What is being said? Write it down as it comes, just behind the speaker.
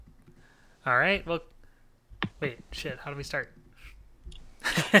All right. Well, wait, shit. How do we start?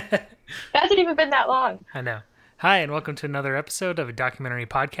 It hasn't even been that long. I know. Hi, and welcome to another episode of a documentary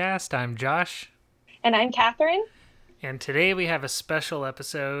podcast. I'm Josh, And I'm Catherine. and today we have a special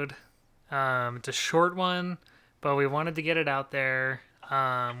episode. It's a short one, but we wanted to get it out there. We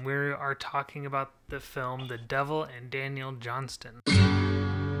are talking about the film The Devil and Daniel Johnston.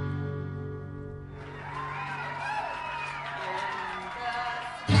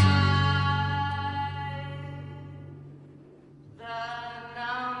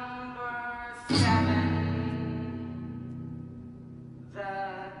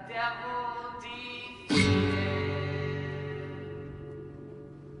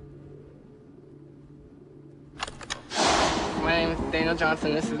 My name is Daniel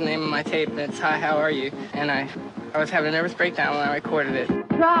Johnston. This is the name of my tape. It's Hi, How Are You? And I was having a nervous breakdown when I recorded it.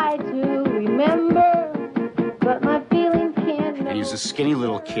 Try to remember, but my feelings can't. And he was a skinny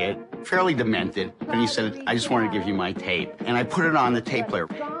little kid, fairly demented. And he said, I just want to give you my tape. And I put it on the tape player,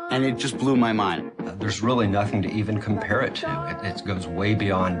 and it just blew my mind. There's really nothing to even compare it to. It goes way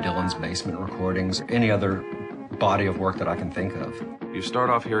beyond Dylan's basement recordings, any other body of work that I can think of. You start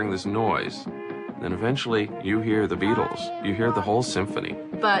off hearing this noise, then eventually you hear the Beatles. You hear the whole symphony.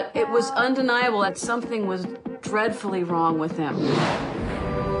 But it was undeniable that something was dreadfully wrong with him.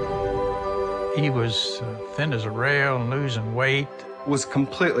 He was thin as a rail and losing weight. Was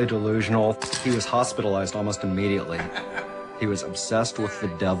completely delusional. He was hospitalized almost immediately. He was obsessed with the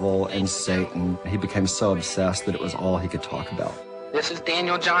devil and Satan. He became so obsessed that it was all he could talk about. This is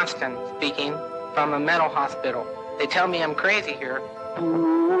Daniel Johnston speaking from a mental hospital. They tell me I'm crazy here.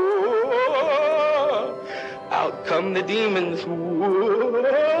 Out come the demons.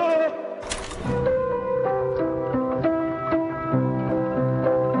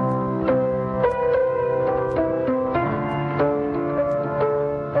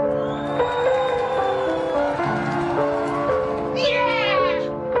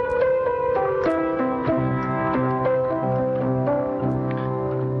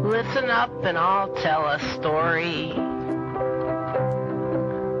 Listen up and I'll tell a story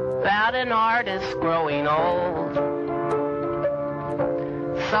about an artist growing old.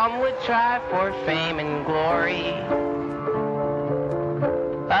 Some would try for fame and glory,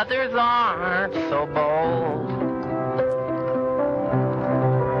 others aren't so bold.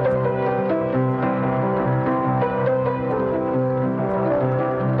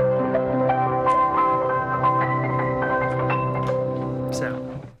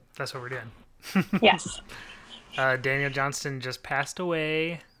 So, that's what we're doing. Yes. Daniel Johnston just passed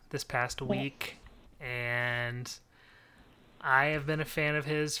away this past week, and I have been a fan of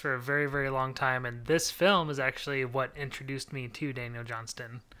his for a very, very long time, and this film is actually what introduced me to Daniel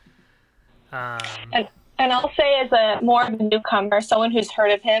Johnston. And I'll say, as a more of a newcomer, someone who's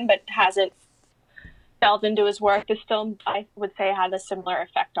heard of him but hasn't delved into his work, this film, I would say, had a similar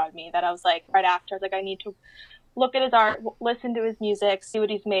effect on me. That I was like, right after, like, I need to look at his art, listen to his music, see what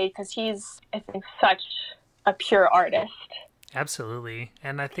he's made, because he's, I think, such a pure artist. Absolutely.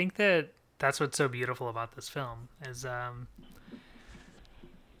 And I think that that's what's so beautiful about this film is,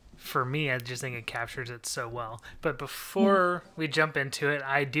 for me, I just think it captures it so well. But before we jump into it,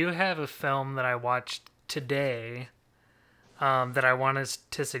 I do have a film that I watched today that I wanted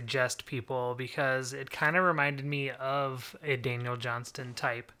to suggest people because it kind of reminded me of a Daniel Johnston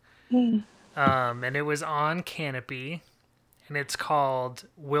type. And it was on Canopy, and it's called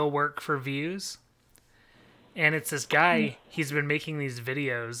Will Work for Views. And it's this guy, he's been making these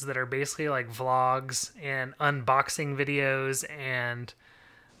videos that are basically like vlogs and unboxing videos and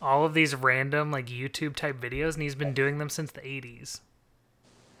all of these random like YouTube type videos, and he's been doing them since the 80s.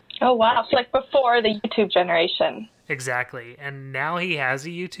 Oh, wow. So, like, before the YouTube generation. Exactly. And now he has a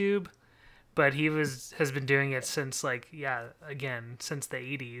YouTube, but he has been doing it since like, since the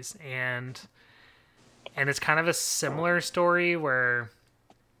 80s. And it's kind of a similar story where,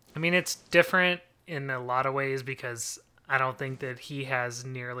 I mean, it's different in a lot of ways because I don't think that he has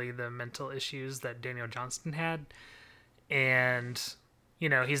nearly the mental issues that Daniel Johnston had. And, you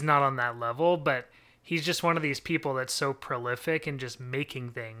know, he's not on that level, but he's just one of these people that's so prolific and just making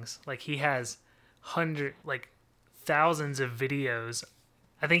things. Like, he has thousands of videos.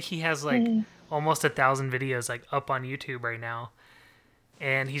 I think he has like almost 1,000 videos like up on YouTube right now.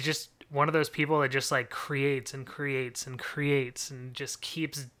 And he's just one of those people that just like creates and creates and creates and just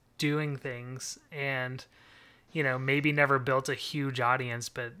keeps doing things, and you know, maybe never built a huge audience,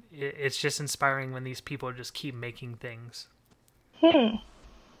 but it's just inspiring when these people just keep making things.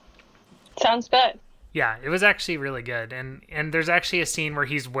 Sounds good. Yeah, it was actually really good. And there's actually a scene where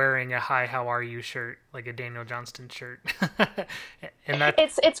he's wearing a "Hi, how are you" shirt, like a Daniel Johnston shirt. And that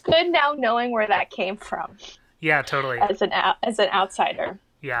It's good now knowing where that came from. Yeah, totally. As an outsider.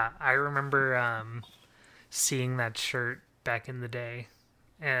 Yeah, I remember seeing that shirt back in the day.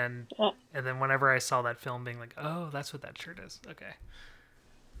 And then whenever I saw that film, being like, "Oh, that's what that shirt is." Okay.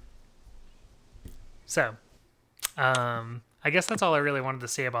 So, I guess that's all I really wanted to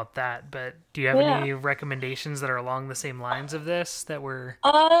say about that. But do you have any recommendations that are along the same lines of this that were?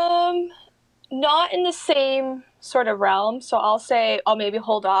 Not in the same sort of realm. So I'll maybe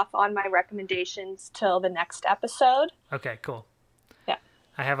hold off on my recommendations till the next episode. Okay, cool. Yeah.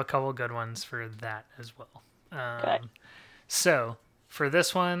 I have a couple good ones for that as well. Good. So for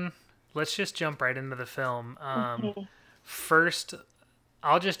this one, let's just jump right into the film. First,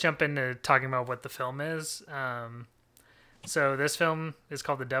 I'll just jump into talking about what the film is. So this film is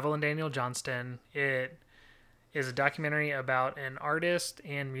called The Devil and Daniel Johnston. It is a documentary about an artist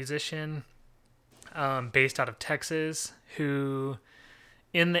and musician based out of Texas who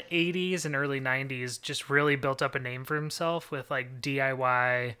in the 80s and early 90s just really built up a name for himself with like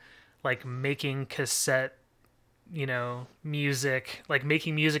DIY, like making cassette, music, like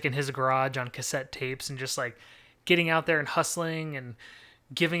making music in his garage on cassette tapes and just like getting out there and hustling and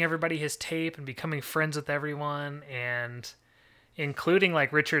giving everybody his tape and becoming friends with everyone, and including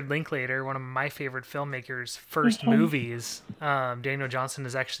like Richard Linklater, one of my favorite filmmakers' first movies. Daniel Johnston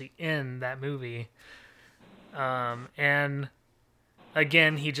is actually in that movie. And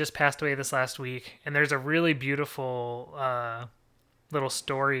again, he just passed away this last week, and there's a really beautiful little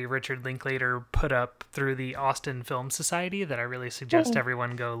story Richard Linklater put up through the Austin Film Society that I really suggest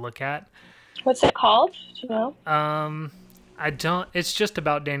everyone go look at. What's it called? Do you know? It's just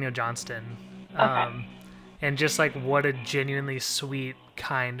about Daniel Johnston. Okay. And just like what a genuinely sweet,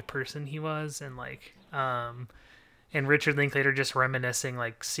 kind person he was, and like and Richard Linklater just reminiscing,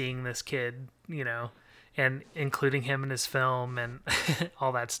 like seeing this kid, and including him in his film and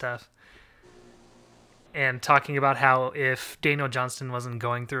all that stuff. And talking about how if Daniel Johnston wasn't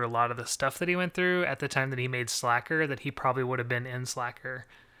going through a lot of the stuff that he went through at the time that he made Slacker, that he probably would have been in Slacker.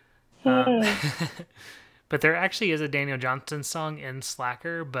 But there actually is a Daniel Johnston song in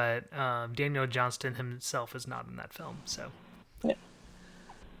Slacker, but Daniel Johnston himself is not in that film. So,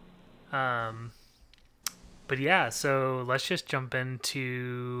 but yeah, so let's just jump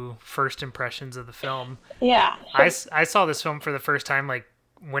into first impressions of the film. Yeah. I saw this film for the first time, like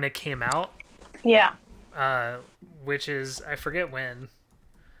when it came out. Yeah. Which is, I forget when.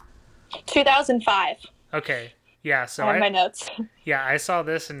 2005. Okay. Yeah. So I have my notes. Yeah, I saw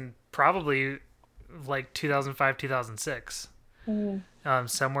this in probably like 2005, 2006.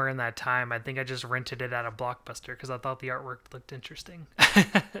 Somewhere in that time. I think I just rented it at a Blockbuster because I thought the artwork looked interesting.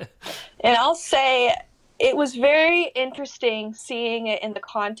 And I'll say it was very interesting seeing it in the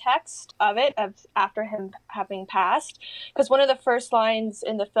context of after him having passed, because one of the first lines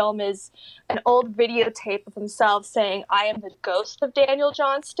in the film is an old videotape of himself saying, "I am the ghost of Daniel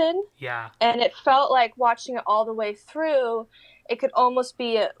Johnston." Yeah. And it felt like watching it all the way through, it could almost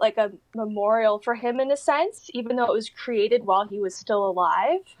be like a memorial for him in a sense, even though it was created while he was still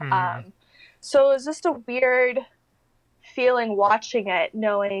alive. So it was just a weird feeling watching it,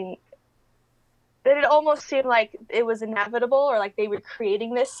 knowing that it almost seemed like it was inevitable, or like they were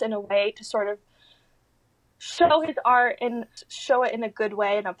creating this in a way to sort of show his art and show it in a good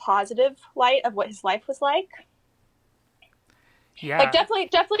way, in a positive light of what his life was like. Yeah. Like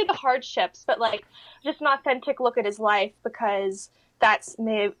definitely the hardships, but like just an authentic look at his life, because that's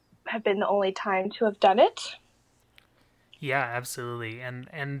may have been the only time to have done it. Yeah, absolutely.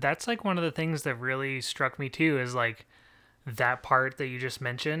 And that's like one of the things that really struck me too, is like that part that you just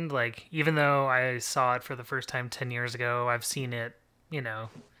mentioned. Like, even though I saw it for the first time 10 years ago, I've seen it,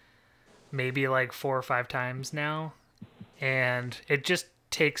 maybe like 4 or 5 times now. And it just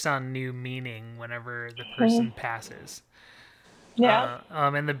takes on new meaning whenever the person passes. Yeah.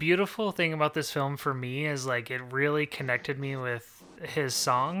 And the beautiful thing about this film for me is like it really connected me with his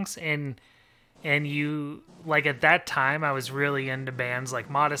songs, and you, like, at that time I was really into bands like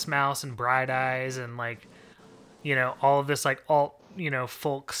Modest Mouse and Bright Eyes and like, all of this like alt,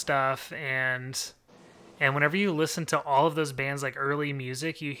 folk stuff, and whenever you listen to all of those bands, like early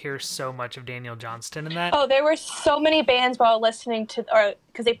music, you hear so much of Daniel Johnston in that. Oh, there were so many bands while listening to, or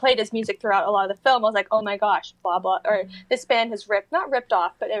because they played his music throughout a lot of the film. I was like, oh my gosh, blah, blah. Or this band has not ripped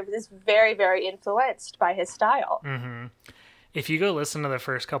off, but it was very, very influenced by his style. Mm-hmm. If you go listen to the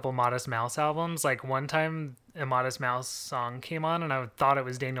first couple Modest Mouse albums, like one time a Modest Mouse song came on and I thought it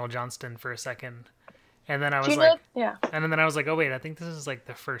was Daniel Johnston for a second. And then I was like, yeah. And then I was like, oh wait, I think this is like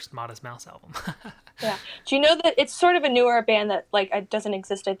the first Modest Mouse album. Yeah. Do you know that it's sort of a newer band that like doesn't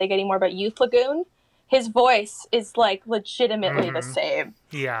exist, I think, anymore, but Youth Lagoon? His voice is like legitimately the same.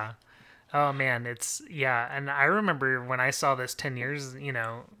 Yeah. Oh man, and I remember when I saw this 10 years,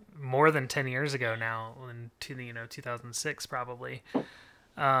 more than 10 years ago now, in 2006 probably.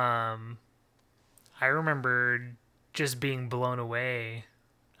 I remember just being blown away,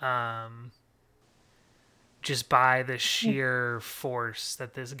 just by the sheer force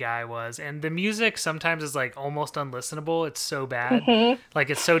that this guy was. And the music sometimes is like almost unlistenable. It's so bad. Like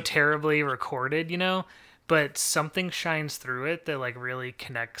it's so terribly recorded, but something shines through it that like really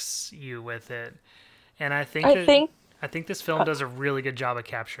connects you with it. And I think this film does a really good job of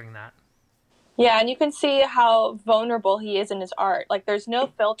capturing that. Yeah, and you can see how vulnerable he is in his art. Like there's no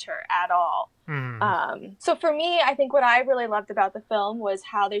filter at all. So for me, I think what I really loved about the film was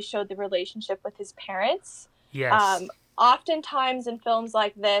how they showed the relationship with his parents. Yes. Oftentimes in films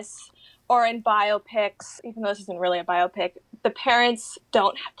like this, or in biopics, even though this isn't really a biopic, the parents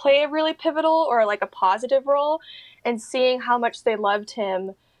don't play a really pivotal or like a positive role. And seeing how much they loved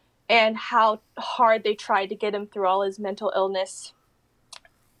him and how hard they tried to get him through all his mental illness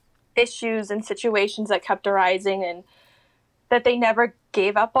issues and situations that kept arising, and that they never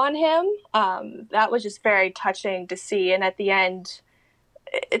gave up on him. That was just very touching to see. And at the end,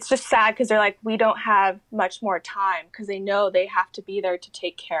 it's just sad because they're like, we don't have much more time, because they know they have to be there to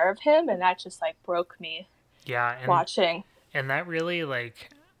take care of him. And that just like broke me. Yeah. Watching. And that really like,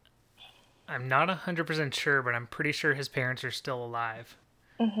 I'm not 100% sure, but I'm pretty sure his parents are still alive.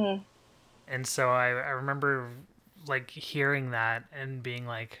 And so I remember like hearing that and being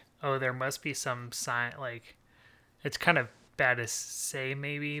like, oh, there must be some sign, like, it's kind of bad to say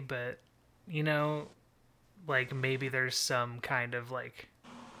maybe, but like maybe there's some kind of like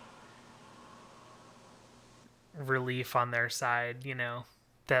relief on their side,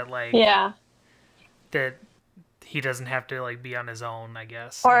 that like, that he doesn't have to like be on his own, I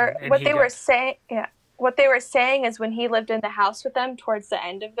guess. Or what they were saying, what they were saying is when he lived in the house with them towards the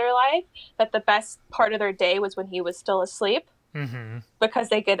end of their life, that the best part of their day was when he was still asleep. Because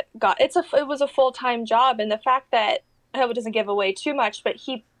they it was a full-time job. And the fact that, I hope it doesn't give away too much, but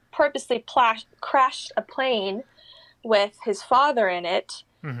he purposely crashed a plane with his father in it,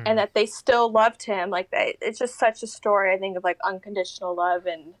 and that they still loved him. Like it's just such a story, I think, of like unconditional love.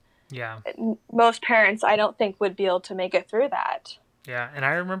 And most parents, I don't think, would be able to make it through that. Yeah, and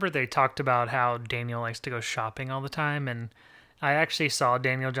I remember they talked about how Daniel likes to go shopping all the time, and I actually saw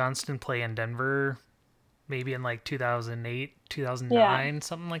Daniel Johnston play in Denver maybe in like 2008, 2009,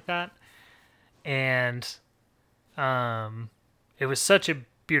 something like that. And it was such a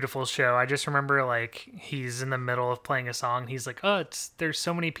beautiful show. I just remember like he's in the middle of playing a song. He's like, oh, there's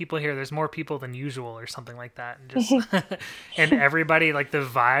so many people here. There's more people than usual or something like that. And just and everybody, like the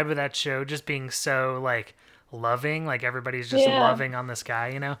vibe of that show just being so like loving, like everybody's just loving on this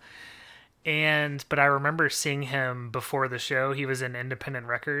guy, but I remember seeing him before the show. He was in Independent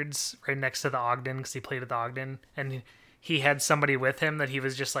Records right next to the Ogden, because he played at the Ogden, and he had somebody with him that he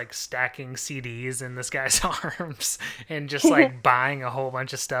was just like stacking CDs in this guy's arms and just like buying a whole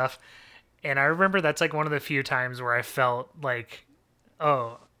bunch of stuff. And I remember that's like one of the few times where I felt like,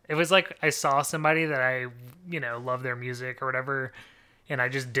 oh, it was like I saw somebody that I, love their music or whatever, and I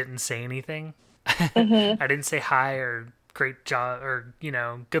just didn't say anything. I didn't say hi or great job or,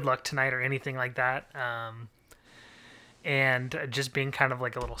 good luck tonight or anything like that. And just being kind of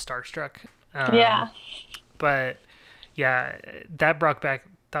like a little starstruck. But yeah, that brought back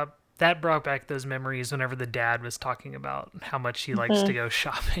those memories whenever the dad was talking about how much he likes to go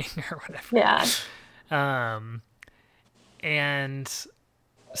shopping or whatever. Yeah. And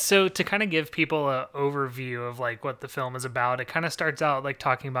so to kind of give people an overview of like what the film is about, it kind of starts out like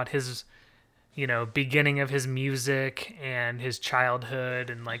talking about his beginning of his music and his childhood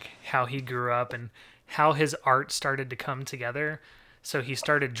and like how he grew up and how his art started to come together. So he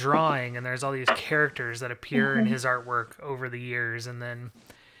started drawing, and there's all these characters that appear in his artwork over the years. And then,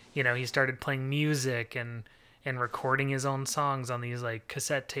 he started playing music and recording his own songs on these like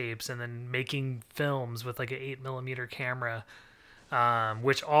cassette tapes, and then making films with like an 8mm camera.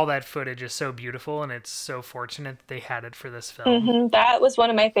 Which all that footage is so beautiful, and it's so fortunate that they had it for this film. That was one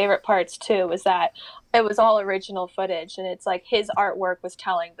of my favorite parts too, was that it was all original footage, and it's like his artwork was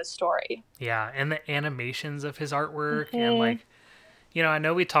telling the story. Yeah, and the animations of his artwork, and like, I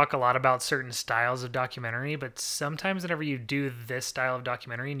know we talk a lot about certain styles of documentary, but sometimes whenever you do this style of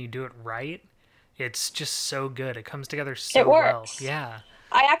documentary and you do it right, it's just so good. It comes together so well. Yeah.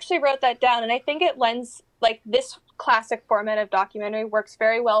 I actually wrote that down, and I think it lends like this classic format of documentary works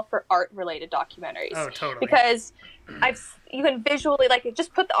very well for art-related documentaries. Oh, totally. Because you can visually, like,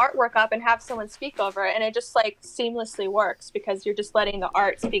 just put the artwork up and have someone speak over it, and it just, like, seamlessly works because you're just letting the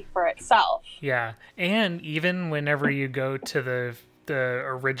art speak for itself. Yeah, and even whenever you go to the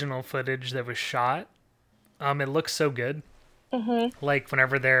original footage that was shot, it looks so good. Mm-hmm. Like,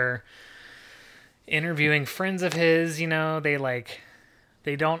 whenever they're interviewing friends of his, you know,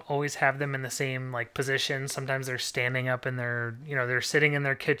 they don't always have them in the same, like, position. Sometimes they're standing up in their, you know, they're sitting in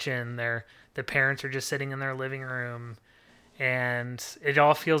their kitchen. The parents are just sitting in their living room. And it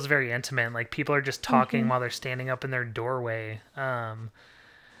all feels very intimate. Like, people are just talking while they're standing up in their doorway.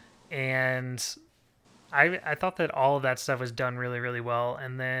 And I thought that all of that stuff was done really, really well.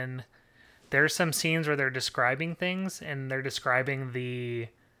 And then there's some scenes where they're describing things, and they're describing the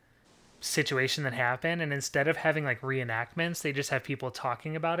situation that happened, and instead of having like reenactments, they just have people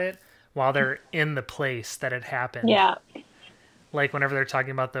talking about it while they're in the place that it happened. Yeah. Like whenever they're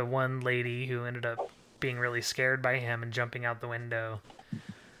talking about the one lady who ended up being really scared by him and jumping out the window.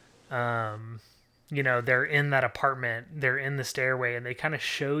 You know, they're in that apartment, they're in the stairway, and they kind of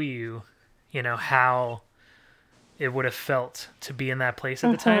show you, you know, how it would have felt to be in that place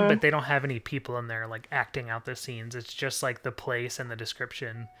at the time, but they don't have any people in there like acting out the scenes. It's just like the place and the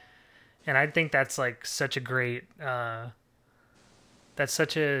description. And I think that's like such a great, that's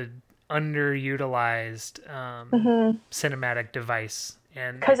such a underutilized cinematic device.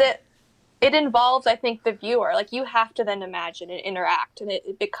 And because it involves, I think, the viewer. Like, you have to then imagine and interact, and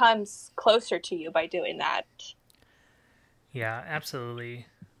it becomes closer to you by doing that. Yeah, absolutely.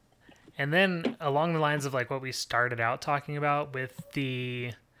 And then along the lines of like what we started out talking about with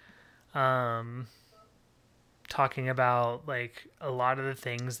the, talking about like a lot of the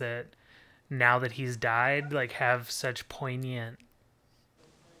things that now that he's died, like have such poignant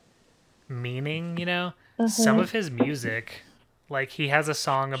meaning, you know? Some of his music, like he has a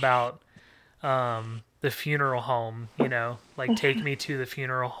song about the funeral home, you know, like take me to the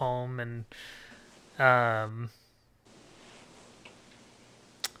funeral home, and I'm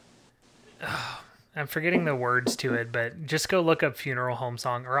forgetting the words to it, but just go look up funeral home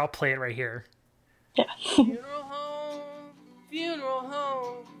song, or I'll play it right here. Yeah. Funeral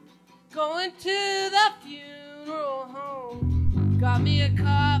home, going to the funeral home. Got me a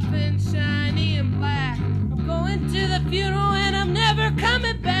coffin, shiny and black. I'm going to the funeral and I'm never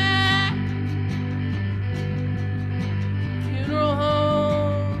coming back. Funeral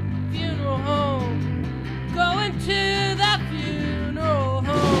home, going to the funeral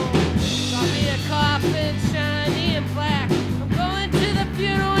home. Got me a coffin, shiny and black. I'm going to the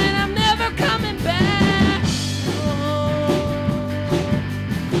funeral and I'm never coming back.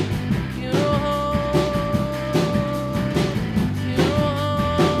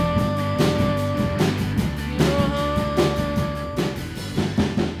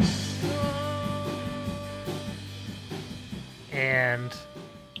 And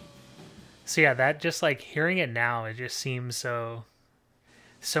so yeah, that just like hearing it now, it just seems so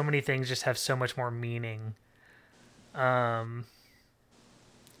many things just have so much more meaning. And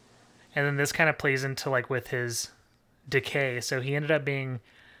then this kind of plays into like with his decay. So he ended up being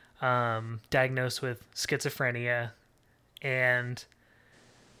diagnosed with schizophrenia, and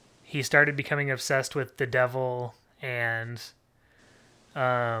he started becoming obsessed with the devil, and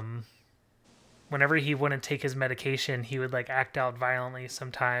whenever he wouldn't take his medication, he would like act out violently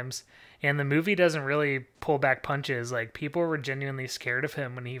sometimes. And the movie doesn't really pull back punches. Like, people were genuinely scared of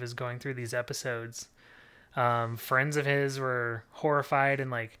him when he was going through these episodes. Friends of his were horrified and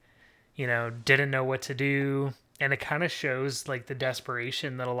like, you know, didn't know what to do. And it kind of shows like the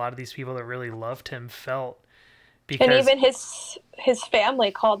desperation that a lot of these people that really loved him felt. Because, and even his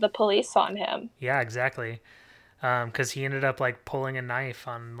family called the police on him. Yeah, exactly. Because he ended up like pulling a knife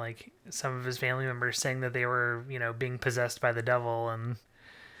on like some of his family members, saying that they were, you know, being possessed by the devil,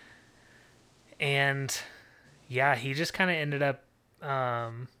 and yeah, he just kind of ended up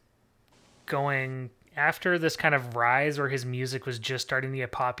going after this kind of rise where his music was just starting to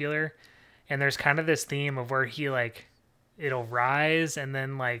get popular, and there's kind of this theme of where he like it'll rise, and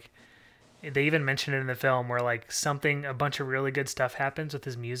then like they even mention it in the film where like a bunch of really good stuff happens with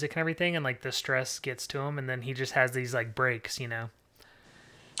his music and everything, and like the stress gets to him, and then he just has these like breaks, you know.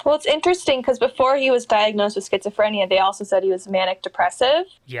 Well, it's interesting because before he was diagnosed with schizophrenia, they also said he was manic depressive.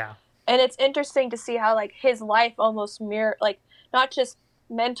 Yeah. And it's interesting to see how like his life almost like not just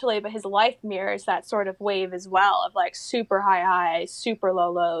mentally, but his life mirrors that sort of wave as well of like super high highs, super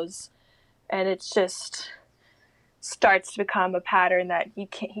low lows, and it's just starts to become a pattern that he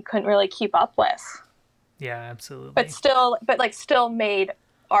couldn't really keep up with. Yeah, absolutely. But still made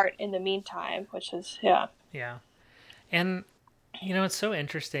art in the meantime, which is, yeah. Yeah. And, you know, it's so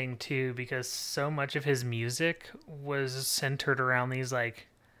interesting, too, because so much of his music was centered around these, like,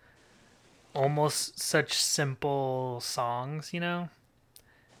 almost such simple songs, you know,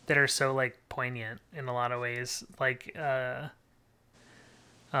 that are so, like, poignant in a lot of ways. Like,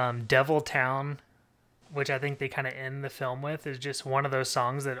 Devil Town, which I think they kind of end the film with, is just one of those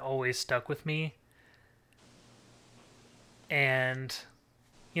songs that always stuck with me. And,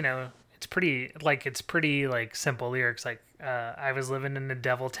 you know, it's pretty simple lyrics. Like, I was living in a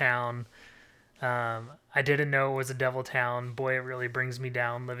devil town. I didn't know it was a devil town. Boy, it really brings me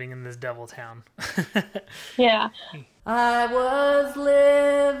down living in this devil town. Yeah. I was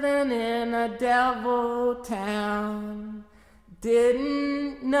living in a devil town.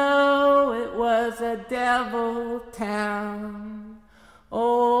 Didn't know it was a devil town.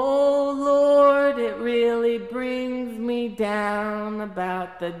 Oh Lord, it really brings me down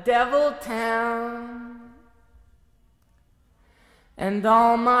about the devil town. And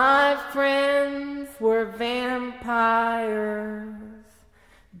all my friends were vampires.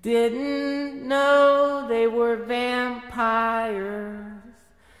 Didn't know they were vampires.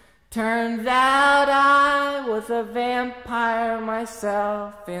 Turns out I was a vampire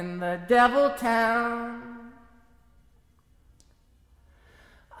myself in the devil town.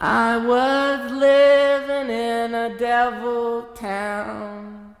 I was living in a devil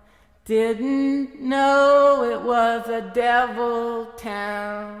town. Didn't know it was a devil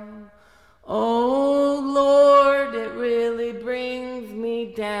town. Oh Lord, it really brings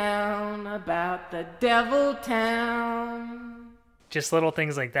me down about the devil town. Just little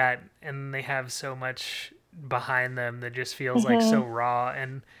things like that, and they have so much behind them that just feels like so raw,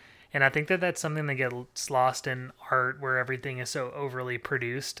 and I think that that's something that gets lost in art where everything is so overly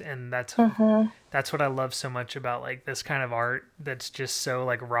produced, and that's what I love so much about like this kind of art that's just so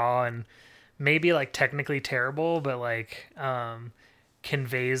like raw and maybe like technically terrible, but like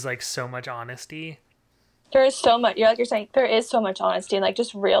conveys like so much honesty. There is so much, like you're saying, there is so much honesty and like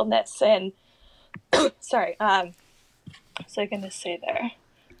just realness and sorry, so I can just say there.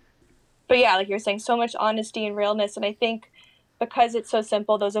 But yeah, like you're saying, so much honesty and realness, and I think because it's so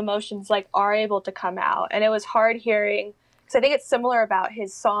simple, those emotions like are able to come out. And it was hard hearing, because I think it's similar about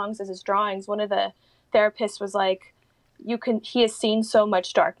his songs as his drawings. One of the therapists was like, he has seen so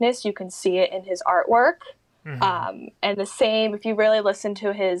much darkness, you can see it in his artwork. And the same, if you really listen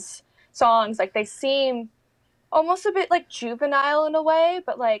to his songs, like they seem almost a bit like juvenile in a way,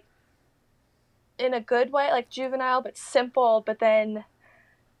 but like in a good way, like juvenile, but simple, but then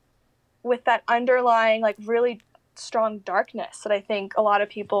with that underlying, like really strong darkness that I think a lot of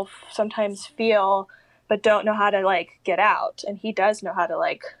people sometimes feel, but don't know how to like get out. And he does know how to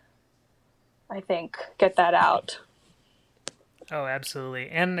like, I think, get that out. Oh, absolutely.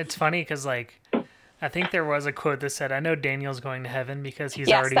 And it's funny because like, I think there was a quote that said, I know Daniel's going to heaven because he's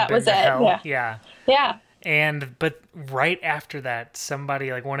already been to hell. Yeah. But right after that,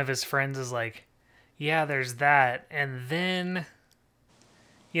 somebody, like one of his friends is like, yeah, there's that. And then,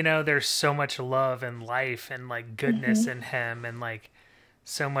 you know, there's so much love and life and like goodness in him and like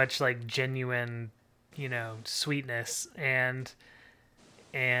so much like genuine, you know, sweetness and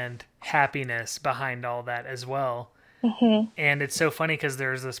happiness behind all that as well. And it's so funny because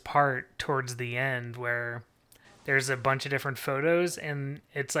there's this part towards the end where there's a bunch of different photos, and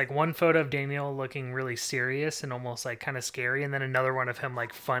it's like one photo of Daniel looking really serious and almost like kind of scary, and then another one of him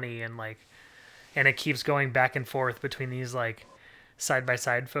like funny and like, and it keeps going back and forth between these like side by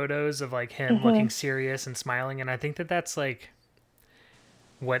side photos of like him looking serious and smiling. And I think that that's like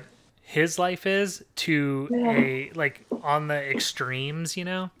what his life is to a like on the extremes, you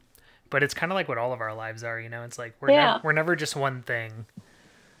know. But it's kind of like what all of our lives are, you know? It's like we're never just one thing.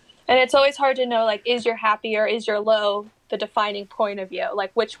 And it's always hard to know, like, is your happy or is your low the defining point of you?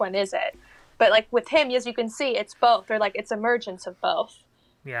 Like, which one is it? But, like, with him, as you can see, it's both. Or, like, it's emergence of both.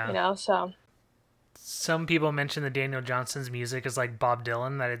 Yeah. You know, so. Some people mention that Daniel Johnston's music is like Bob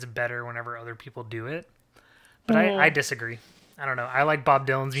Dylan, that it's better whenever other people do it. But I disagree. I don't know. I like Bob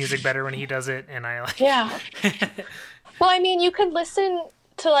Dylan's music better when he does it, and I like... Yeah. Well, I mean, you could listen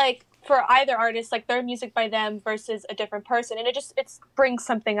to, like, for either artist, like their music by them versus a different person, and it brings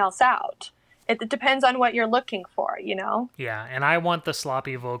something else out. It depends on what you're looking for, you know. Yeah, and I want the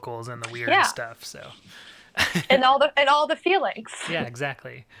sloppy vocals and the weird stuff, so. and all the feelings. Yeah,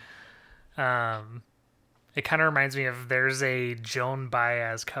 exactly. It kind of reminds me of, there's a Joan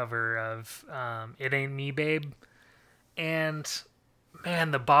Baez cover of "It Ain't Me, Babe," and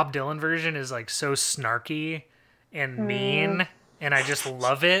man, the Bob Dylan version is like so snarky and mean. And I just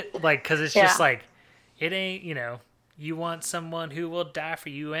love it, like, because it's just like, it ain't, you know, You want someone who will die for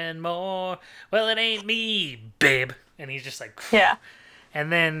you and more. Well, it ain't me, babe. And he's just like, yeah.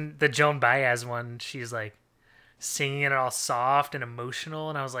 And then the Joan Baez one, she's like singing it all soft and emotional,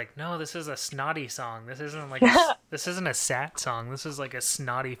 and I was like, no, this is a snotty song. This isn't like this isn't a sad song. This is like a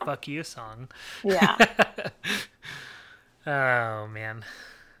snotty fuck you song. Yeah. Oh man.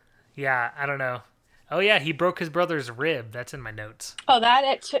 Yeah, I don't know. Oh yeah, he broke his brother's rib. That's in my notes. Oh,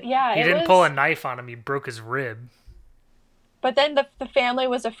 yeah. He didn't pull a knife on him. He broke his rib. But then the family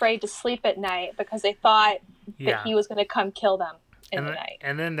was afraid to sleep at night because they thought that he was going to come kill them in the night.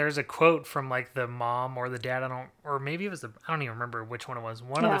 And then there's a quote from like the mom or the dad. Or maybe it was I don't even remember which one it was.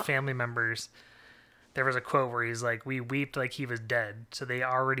 One of the family members. There was a quote where he's like, "We wept like he was dead." So they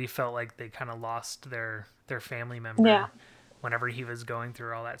already felt like they kind of lost their family member whenever he was going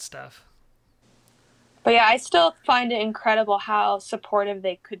through all that stuff. But yeah, I still find it incredible how supportive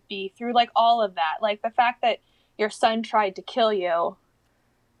they could be through like all of that. Like the fact that your son tried to kill you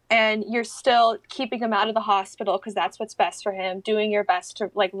and you're still keeping him out of the hospital because that's what's best for him, doing your best to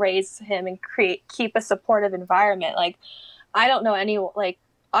like raise him and keep a supportive environment. Like, I don't know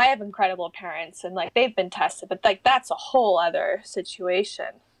I have incredible parents and like they've been tested, but like that's a whole other situation.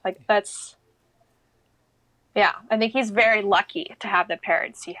 Like I think he's very lucky to have the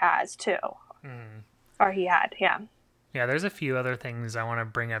parents he has too. Or he had, yeah. Yeah, there's a few other things I want to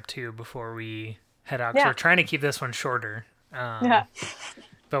bring up too before we head out. 'Cause we're trying to keep this one shorter. But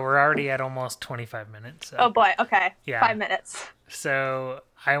we're already at almost 25 minutes. So. Oh boy, okay. Yeah. 5 minutes. So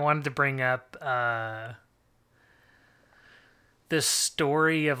I wanted to bring up the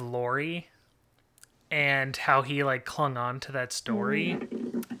story of Lori and how he like clung on to that story,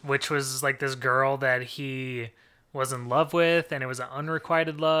 which was like this girl that he was in love with, and it was an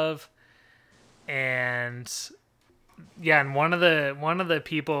unrequited love. And and one of the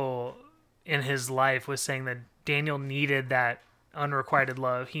people in his life was saying that Daniel needed that unrequited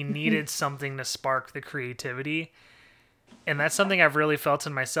love. He needed something to spark the creativity. And that's something I've really felt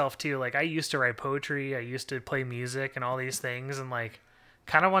in myself too. Like I used to write poetry, I used to play music and all these things, and like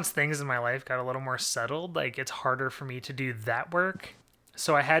kind of once things in my life got a little more settled, like it's harder for me to do that work.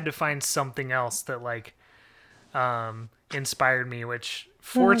 So I had to find something else that like inspired me, which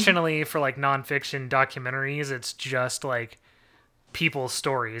fortunately for like nonfiction documentaries, it's just like people's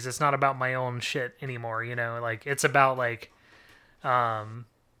stories. It's not about my own shit anymore, you know, like it's about like,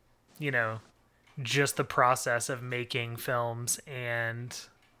 you know, just the process of making films and,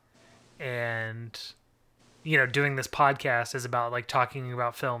 you know, doing this podcast is about like talking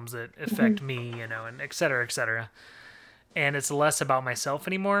about films that affect me, you know, and et cetera, et cetera. And it's less about myself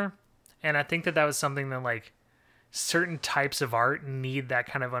anymore. And I think that was something that like certain types of art need that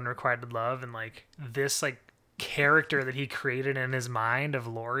kind of unrequited love, and like this like character that he created in his mind of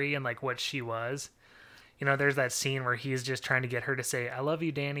Lori and like what she was, you know, there's that scene where he's just trying to get her to say, "I love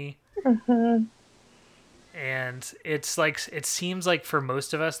you, Danny." And it's like, it seems like for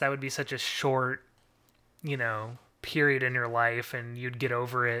most of us that would be such a short, you know, period in your life and you'd get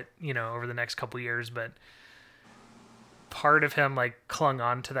over it, you know, over the next couple years. But part of him like clung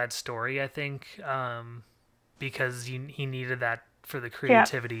on to that story, I think, because he needed that for the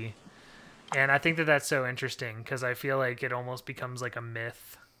creativity. And I think that that's so interesting because I feel like it almost becomes like a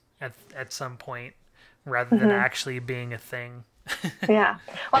myth at some point rather than actually being a thing. Yeah.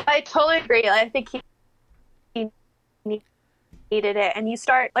 Well, I totally agree. I think he needed it. And you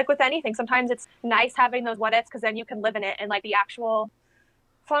start, like with anything, sometimes it's nice having those what ifs because then you can live in it, and like the actual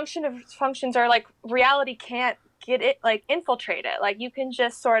functions are like reality can't get it, like infiltrate it. Like you can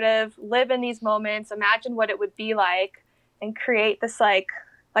just sort of live in these moments, imagine what it would be like, and create this like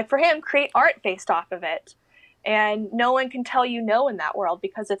for him, create art based off of it. And no one can tell you no in that world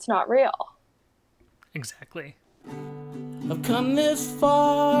because it's not real. Exactly. I've come this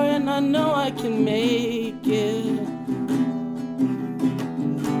far and I know I can make it.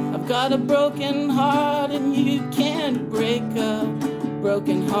 I've got a broken heart and you can't break a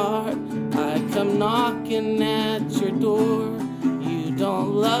broken heart. I come knocking at your door. You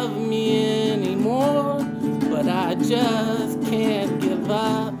don't love me anymore, but I just can't give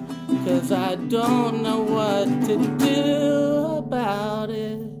up, 'cause I don't know what to do about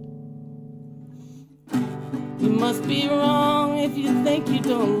it. You must be wrong if you think you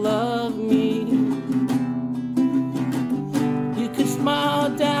don't love me. You could smile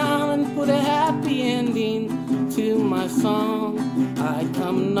down and put a happy ending to my song. I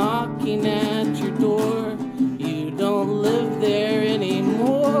come knocking at your door. You don't live there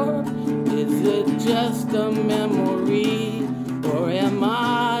anymore. Is it just a memory, or am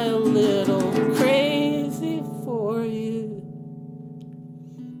I a little crazy for you?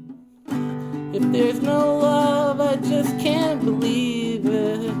 If there's no love, I just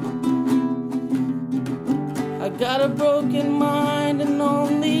got a broken mind and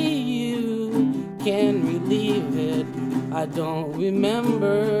only you can relieve it. I don't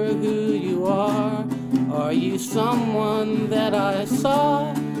remember who you are. Are you someone that I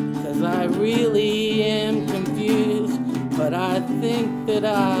saw? 'Cause I really am confused, but I think that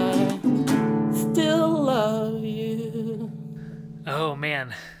I still love you. Oh,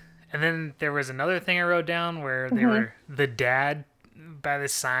 man. And then there was another thing I wrote down where they were the dad by the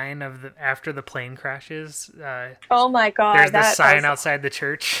sign of the after the plane crashes. Oh my God! There's the sign outside the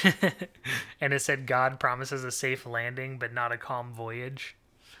church, and it said, "God promises a safe landing, but not a calm voyage."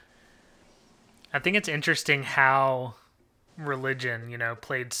 I think it's interesting how religion,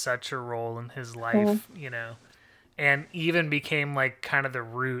 played such a role in his life, and even became like kind of the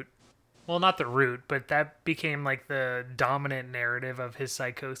root. Well, not the root, but that became like the dominant narrative of his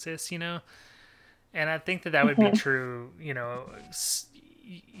psychosis, And I think that would be true,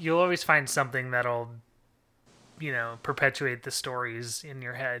 you'll always find something that'll, perpetuate the stories in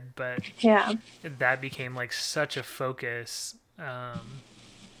your head, but that became like such a focus.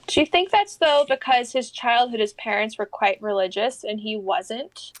 Do you think that's though because his childhood, his parents were quite religious and he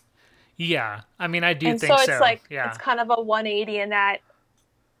wasn't? Yeah, I mean, I do think so. And so. It's like, yeah. It's kind of a 180 in that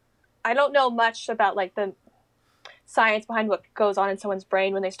I don't know much about like the science behind what goes on in someone's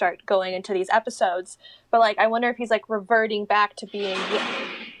brain when they start going into these episodes, but like I wonder if he's like reverting back to being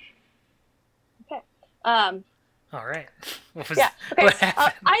okay. All right. Okay.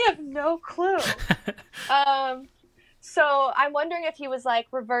 I have no clue. So I'm wondering if he was like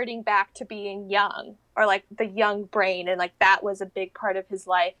reverting back to being young, or like the young brain, and like that was a big part of his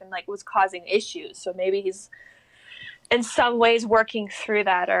life and like was causing issues. So maybe he's in some ways working through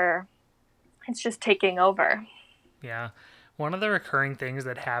that, or it's just taking over. Yeah. One of the recurring things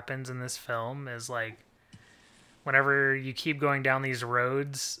that happens in this film is like whenever you keep going down these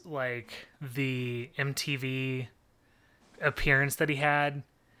roads, like the MTV appearance that he had,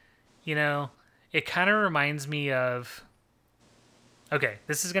 it kind of reminds me of, okay,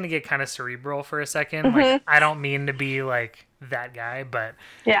 this is going to get kind of cerebral for a second. Like, I don't mean to be like that guy, but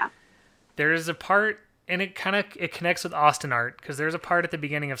yeah, there's a part, and it connects with Austin Art, because there's a part at the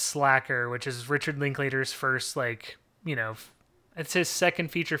beginning of Slacker, which is Richard Linklater's first, like, it's his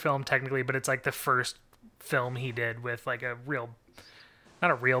second feature film technically, but it's like the first film he did with like not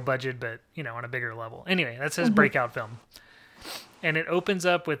a real budget, but on a bigger level. Anyway, that's his breakout film. And it opens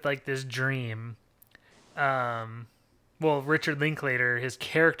up with like this dream. Richard Linklater, his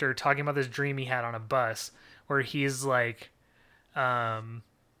character, talking about this dream he had on a bus where he's like,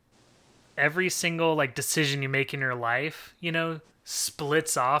 every single like decision you make in your life,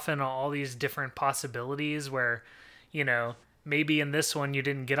 splits off into all these different possibilities where, maybe in this one you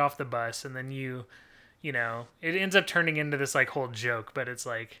didn't get off the bus, and then it ends up turning into this like whole joke, but it's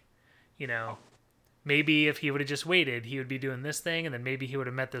like, maybe if he would have just waited, he would be doing this thing, and then maybe he would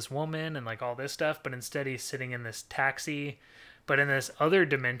have met this woman and like all this stuff, but instead he's sitting in this taxi. But in this other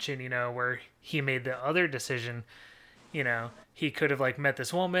dimension, where he made the other decision, he could have like met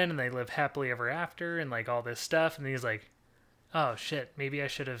this woman and they live happily ever after and like all this stuff. And he's like, oh shit, maybe I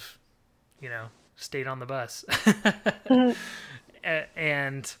should have, stayed on the bus.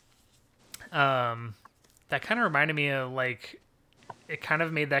 And that kind of reminded me of like, it kind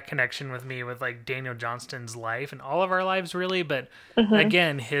of made that connection with me with like Daniel Johnston's life and all of our lives really. But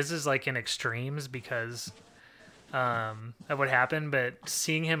again, his is like in extremes because of what happened, but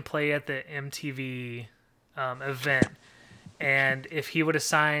seeing him play at the MTV event, and if he would have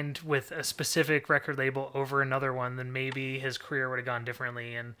signed with a specific record label over another one, then maybe his career would have gone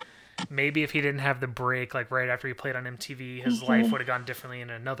differently. And maybe if he didn't have the break, like right after he played on MTV, his life would have gone differently in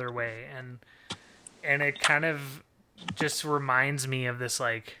another way. And it kind of just reminds me of this,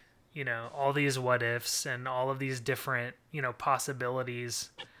 like, all these what ifs and all of these different,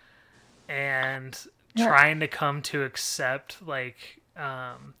 possibilities, and trying to come to accept like,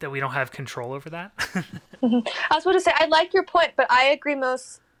 that we don't have control over that. I was going to say, I like your point, but I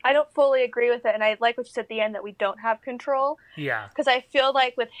don't fully agree with it. And I like what you said at the end, that we don't have control. Yeah. Because I feel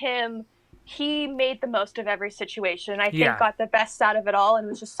like with him, he made the most of every situation. I think got the best out of it all and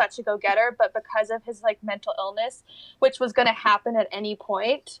was just such a go-getter. But because of his like mental illness, which was going to happen at any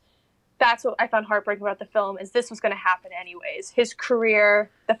point, that's what I found heartbreaking about the film, is this was going to happen anyways. His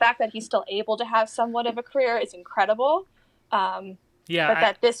career, the fact that he's still able to have somewhat of a career is incredible. But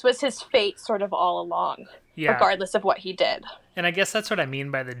that this was his fate sort of all along, regardless of what he did. And I guess that's what I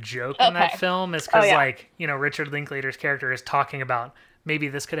mean by the joke in that film, is because like, Richard Linklater's character is talking about maybe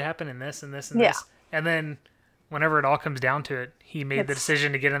this could happen in this and this and this. And then whenever it all comes down to it, he made the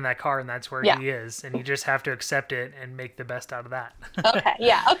decision to get in that car, and that's where he is. And you just have to accept it and make the best out of that.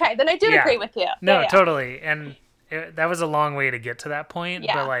 Okay. Then I do agree with you. No, totally. And that was a long way to get to that point.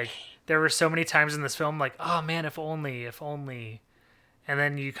 Yeah. But like, there were so many times in this film, like, oh man, if only, if only. And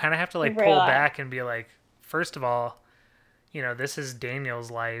then you kind of have to like pull back and be like, first of all, you know, this is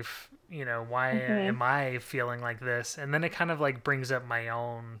Daniel's life. You know, why am I feeling like this? And then it kind of like brings up my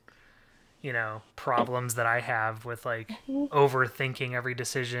own, you know, problems that I have with like overthinking every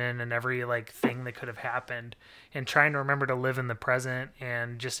decision and every like thing that could have happened, and trying to remember to live in the present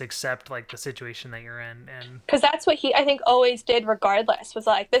and just accept like the situation that you're in. And because that's what he, I think, always did regardless, was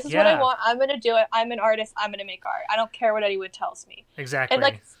like, this is what I want, I'm gonna do it, I'm an artist, I'm gonna make art, I don't care what anyone tells me. Exactly. And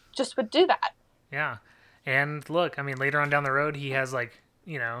like just would do that. Yeah. And look, I mean, later on down the road, he has like,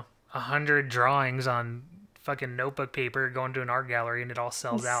 you know, 100 drawings on fucking notebook paper going to an art gallery, and it all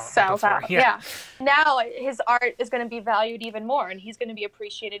sells out. Yeah. Now his art is going to be valued even more, and he's going to be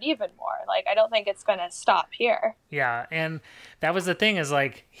appreciated even more. Like, I don't think it's going to stop here. Yeah. And that was the thing, is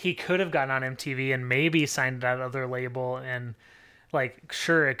like, he could have gotten on MTV and maybe signed that other label, and like,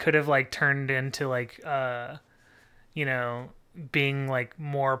 sure, it could have like turned into like, you know, being like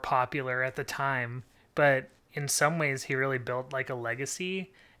more popular at the time. But in some ways, he really built like a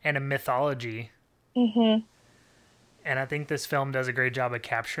legacy and a mythology. Mm-hmm. And I think this film does a great job of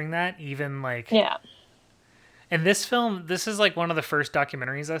capturing that, even like... Yeah. And this film, this is like one of the first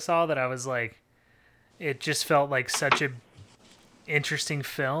documentaries I saw that I was like, it just felt like such a interesting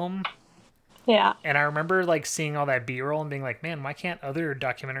film. Yeah. And I remember like seeing all that B-roll and being like, man, why can't other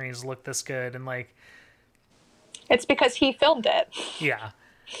documentaries look this good? And like... It's because he filmed it. Yeah.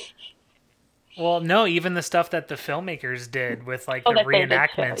 Well, no, even the stuff that the filmmakers did with like the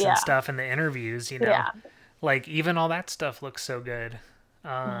reenactments and stuff and the interviews, you know, like even all that stuff looks so good.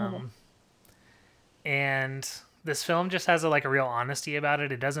 And this film just has a real honesty about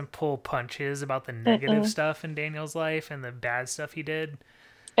it. It doesn't pull punches about the negative stuff in Daniel's life and the bad stuff he did.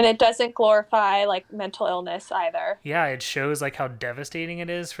 And it doesn't glorify like mental illness either. Yeah, it shows like how devastating it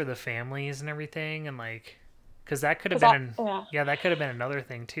is for the families and everything, and like... Because that could have been, that could have been another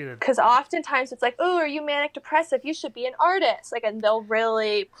thing too. Because oftentimes it's like, oh, are you manic depressive? You should be an artist. Like, and they'll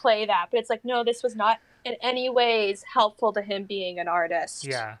really play that. But it's like, no, this was not in any ways helpful to him being an artist.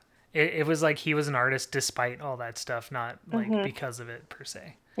 Yeah, it was like he was an artist despite all that stuff, not like because of it per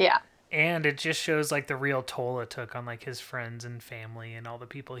se. Yeah. And it just shows like the real toll it took on like his friends and family and all the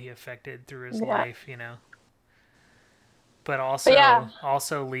people he affected through his life, you know. But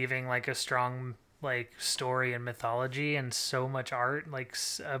also leaving like a strong like story and mythology and so much art, like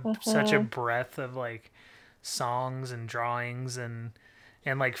such a breadth of like songs and drawings and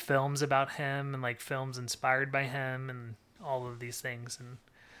like films about him and like films inspired by him and all of these things.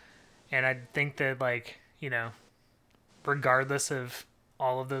 And I think that, like, you know, regardless of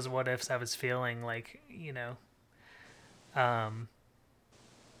all of those what ifs I was feeling, like, you know,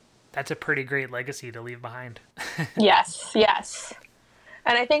 that's a pretty great legacy to leave behind. Yes.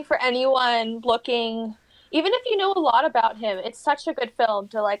 And I think for anyone looking, even if you know a lot about him, it's such a good film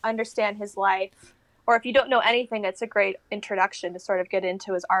to like understand his life. Or if you don't know anything, it's a great introduction to sort of get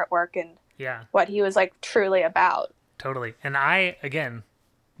into his artwork and what he was like truly about. Totally. And again,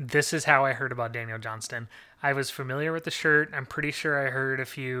 this is how I heard about Daniel Johnston. I was familiar with the shirt. I'm pretty sure I heard a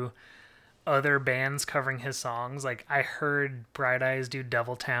few other bands covering his songs. Like I heard Bright Eyes do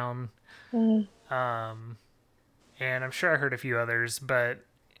Devil Town. And I'm sure I heard a few others,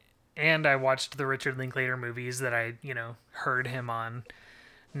 and I watched the Richard Linklater movies that I, you know, heard him on,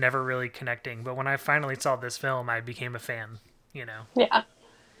 never really connecting. But when I finally saw this film, I became a fan, you know? Yeah.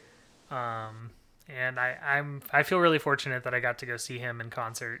 And I feel really fortunate that I got to go see him in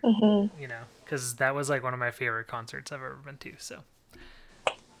concert, you know, because that was like one of my favorite concerts I've ever been to, so.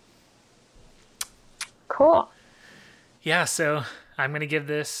 Cool. Yeah, so I'm going to give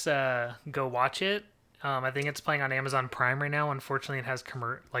this, go watch it. I think it's playing on Amazon Prime right now. Unfortunately, it has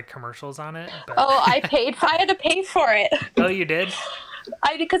commercials on it. But... Oh, I had to pay for it. Oh, you did?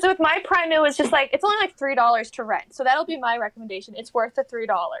 Because with my Prime, it was just like, it's only like $3 to rent. So that'll be my recommendation. It's worth the $3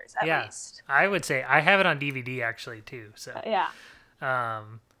 at least. I would say I have it on DVD actually too. So yeah.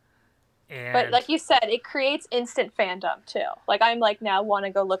 And... But like you said, it creates instant fandom too. Like I'm like now want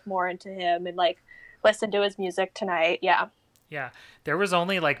to go look more into him and like listen to his music tonight. Yeah. Yeah. There was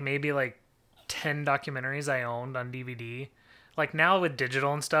only like maybe like 10 documentaries I owned on DVD. Like now with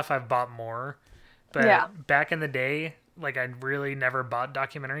digital and stuff, I've bought more. But back in the day, like I really never bought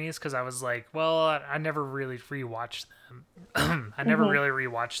documentaries because I was like, well, I never really rewatched them. Really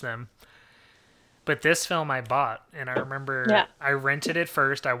rewatched them. But this film I bought, and I remember I rented it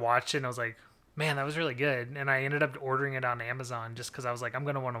first. I watched it, and I was like, man, that was really good. And I ended up ordering it on Amazon just because I was like, I'm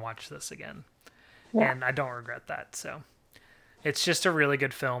going to want to watch this again. Yeah. And I don't regret that, so... It's just a really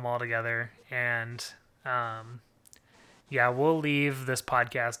good film altogether, and yeah, we'll leave this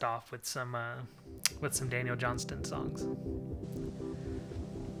podcast off with some Daniel Johnston songs.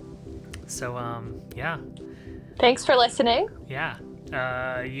 So, yeah. Thanks for listening. Yeah.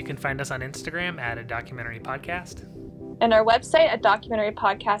 You can find us on Instagram at A Documentary Podcast. And our website at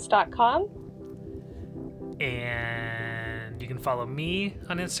documentarypodcast.com. And you can follow me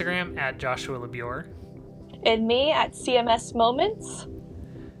on Instagram at Joshua LeBure. And me at CMS Moments.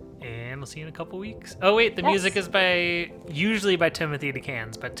 And we'll see you in a couple weeks. Oh, wait, the music is usually by Timothy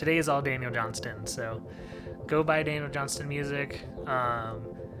DeCans, but today is all Daniel Johnston. So go buy Daniel Johnston music.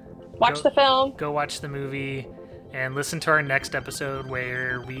 Watch the film. Go watch the movie. And listen to our next episode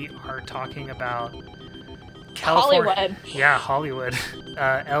where we are talking about California. Hollywood. Yeah, Hollywood.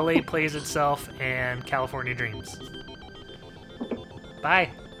 LA Plays Itself and California Dreams. Bye.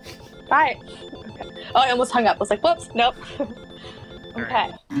 Bye. Okay. Oh, I almost hung up. I was like, whoops, nope.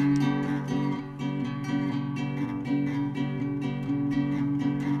 Okay.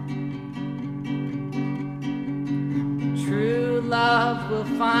 True love will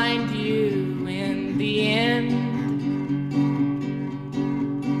find you in the end.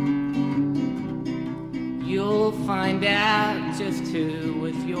 You'll find out just who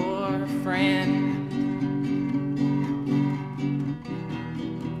was your friend.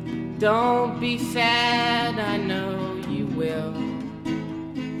 Don't be sad, I know you will.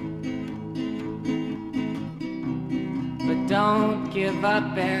 But don't give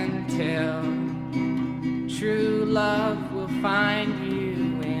up until true love will find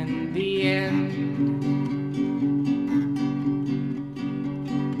you in the end.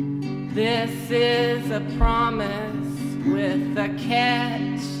 This is a promise with a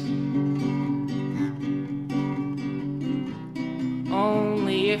catch.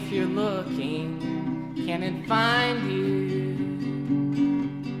 Only if you're looking can it find you.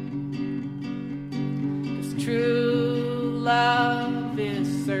 'Cause true love is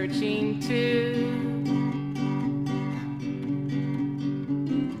searching too.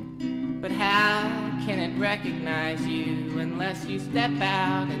 But how can it recognize you unless you step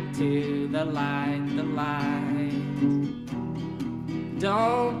out into the light, the light?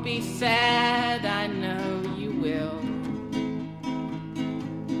 Don't be sad, I know you will.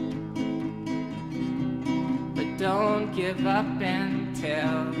 But don't give up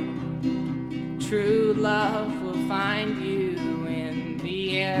until true love will find you